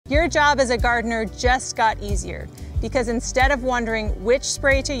Your job as a gardener just got easier because instead of wondering which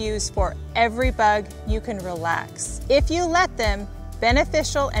spray to use for every bug, you can relax. If you let them,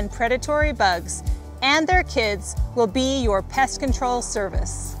 beneficial and predatory bugs and their kids will be your pest control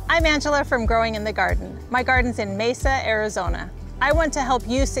service. I'm Angela from Growing in the Garden. My garden's in Mesa, Arizona. I want to help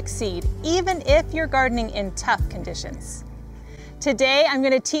you succeed, even if you're gardening in tough conditions. Today, I'm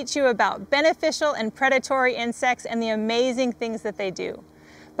going to teach you about beneficial and predatory insects and the amazing things that they do.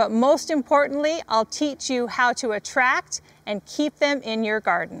 But most importantly, I'll teach you how to attract and keep them in your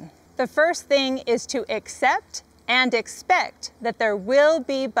garden. The first thing is to accept and expect that there will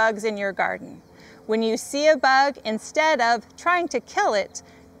be bugs in your garden. When you see a bug, instead of trying to kill it,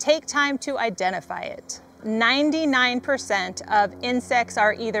 take time to identify it. 99% of insects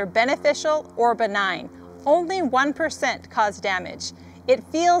are either beneficial or benign. Only 1% cause damage. It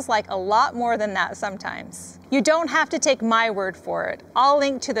feels like a lot more than that sometimes. You don't have to take my word for it. I'll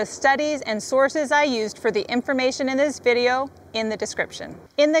link to the studies and sources I used for the information in this video in the description.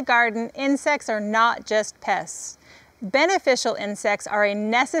 In the garden, insects are not just pests. Beneficial insects are a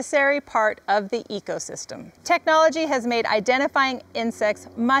necessary part of the ecosystem. Technology has made identifying insects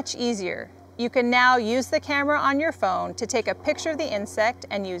much easier. You can now use the camera on your phone to take a picture of the insect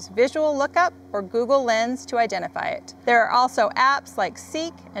and use visual lookup or Google Lens to identify it. There are also apps like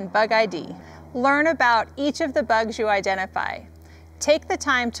Seek and Bug ID. Learn about each of the bugs you identify. Take the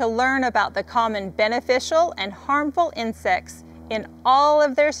time to learn about the common beneficial and harmful insects in all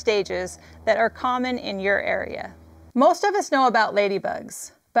of their stages that are common in your area. Most of us know about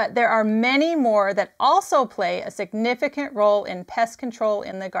ladybugs, but there are many more that also play a significant role in pest control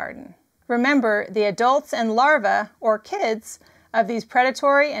in the garden. Remember, the adults and larvae, or kids, of these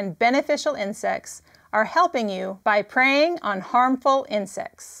predatory and beneficial insects are helping you by preying on harmful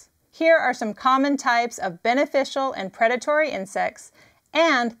insects. Here are some common types of beneficial and predatory insects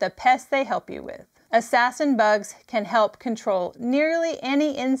and the pests they help you with. Assassin bugs can help control nearly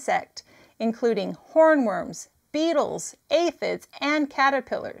any insect, including hornworms, beetles, aphids, and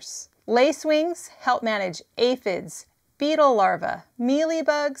caterpillars. Lacewings help manage aphids, beetle larvae,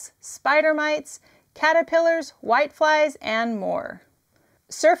 mealybugs, spider mites, caterpillars, whiteflies, and more.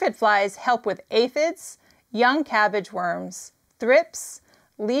 Syrphid flies help with aphids, young cabbage worms, thrips,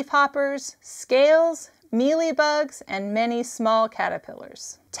 leafhoppers, scales, mealybugs, and many small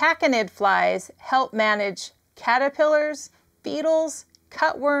caterpillars. Tachinid flies help manage caterpillars, beetles,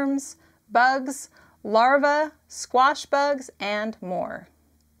 cutworms, bugs, larvae, squash bugs, and more.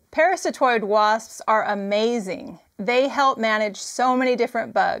 Parasitoid wasps are amazing. They help manage so many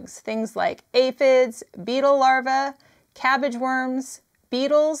different bugs, things like aphids, beetle larvae, cabbage worms,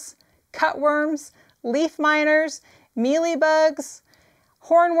 beetles, cutworms, leaf miners, mealybugs,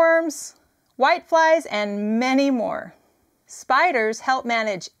 hornworms, whiteflies, and many more. Spiders help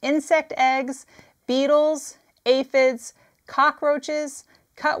manage insect eggs, beetles, aphids, cockroaches,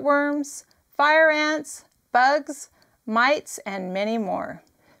 cutworms, fire ants, bugs, mites, and many more.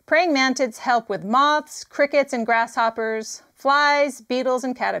 Praying mantids help with moths, crickets, and grasshoppers, flies, beetles,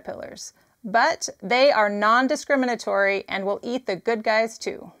 and caterpillars. But they are non-discriminatory and will eat the good guys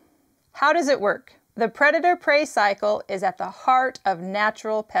too. How does it work? The predator-prey cycle is at the heart of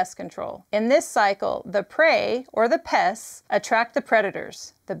natural pest control. In this cycle, the prey, or the pests, attract the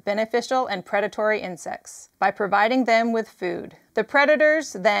predators, the beneficial and predatory insects, by providing them with food. The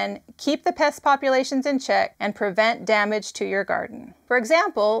predators then keep the pest populations in check and prevent damage to your garden. For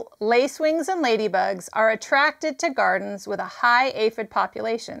example, lacewings and ladybugs are attracted to gardens with a high aphid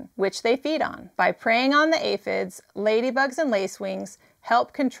population, which they feed on. By preying on the aphids, ladybugs and lacewings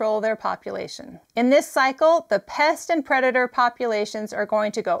help control their population. In this cycle, the pest and predator populations are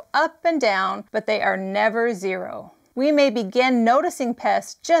going to go up and down, but they are never zero. We may begin noticing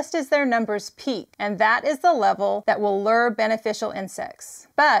pests just as their numbers peak, and that is the level that will lure beneficial insects.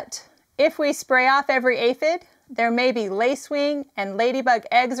 But if we spray off every aphid, there may be lacewing and ladybug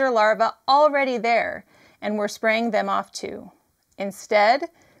eggs or larvae already there, and we're spraying them off too. Instead,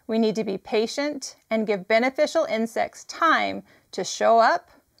 we need to be patient and give beneficial insects time to show up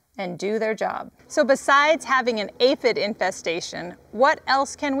and do their job. So besides having an aphid infestation, what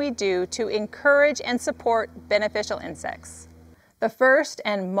else can we do to encourage and support beneficial insects? The first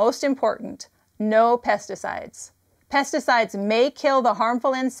and most important, no pesticides. Pesticides may kill the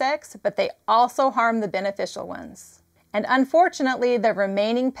harmful insects, but they also harm the beneficial ones. And unfortunately, the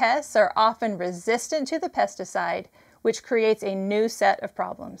remaining pests are often resistant to the pesticide, which creates a new set of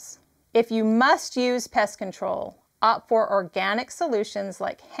problems. If you must use pest control, opt for organic solutions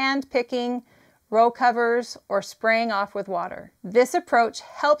like hand picking, row covers, or spraying off with water. This approach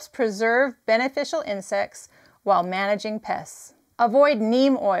helps preserve beneficial insects while managing pests. Avoid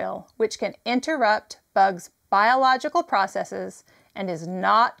neem oil, which can interrupt bugs' biological processes and is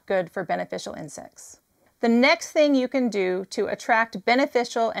not good for beneficial insects. The next thing you can do to attract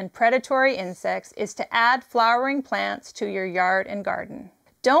beneficial and predatory insects is to add flowering plants to your yard and garden.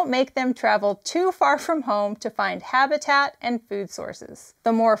 Don't make them travel too far from home to find habitat and food sources.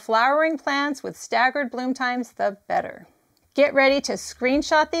 The more flowering plants with staggered bloom times, the better. Get ready to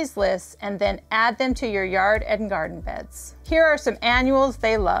screenshot these lists and then add them to your yard and garden beds. Here are some annuals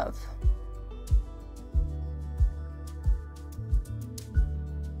they love.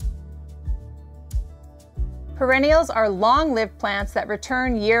 Perennials are long-lived plants that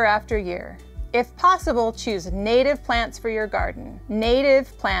return year after year. If possible, choose native plants for your garden.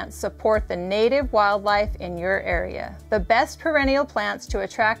 Native plants support the native wildlife in your area. The best perennial plants to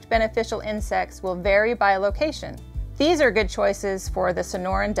attract beneficial insects will vary by location. These are good choices for the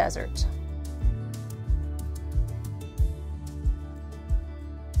Sonoran Desert.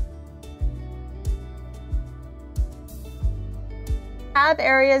 Have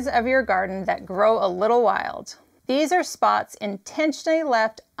areas of your garden that grow a little wild. These are spots intentionally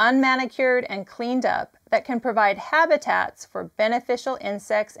left unmanicured and cleaned up that can provide habitats for beneficial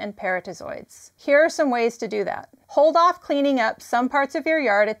insects and parasitoids. Here are some ways to do that. Hold off cleaning up some parts of your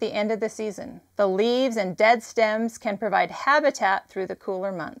yard at the end of the season. The leaves and dead stems can provide habitat through the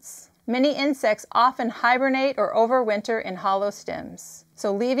cooler months. Many insects often hibernate or overwinter in hollow stems,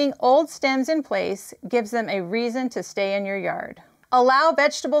 so leaving old stems in place gives them a reason to stay in your yard. Allow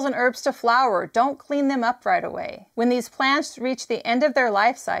vegetables and herbs to flower. Don't clean them up right away. When these plants reach the end of their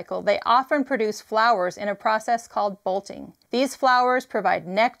life cycle, they often produce flowers in a process called bolting. These flowers provide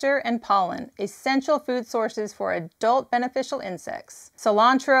nectar and pollen, essential food sources for adult beneficial insects.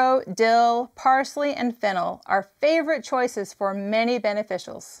 Cilantro, dill, parsley, and fennel are favorite choices for many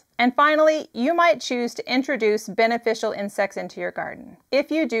beneficials. And finally, you might choose to introduce beneficial insects into your garden.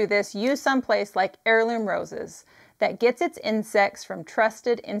 If you do this, use someplace like heirloom roses that gets its insects from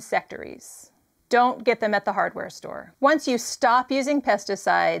trusted insectaries. Don't get them at the hardware store. Once you stop using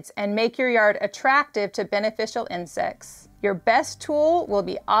pesticides and make your yard attractive to beneficial insects, your best tool will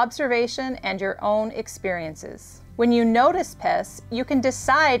be observation and your own experiences. When you notice pests, you can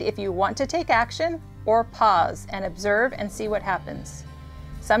decide if you want to take action or pause and observe and see what happens.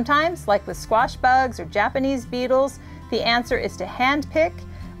 Sometimes, like with squash bugs or Japanese beetles, the answer is to handpick,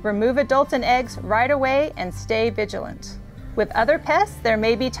 remove adults and eggs right away, and stay vigilant. With other pests, there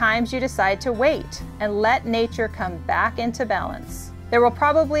may be times you decide to wait and let nature come back into balance. There will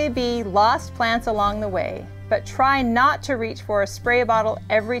probably be lost plants along the way, but try not to reach for a spray bottle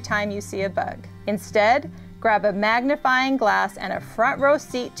every time you see a bug. Instead, grab a magnifying glass and a front row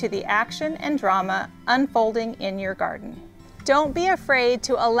seat to the action and drama unfolding in your garden. Don't be afraid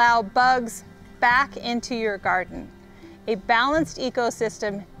to allow bugs back into your garden. A balanced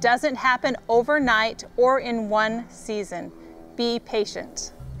ecosystem doesn't happen overnight or in one season. Be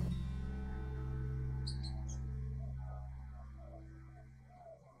patient.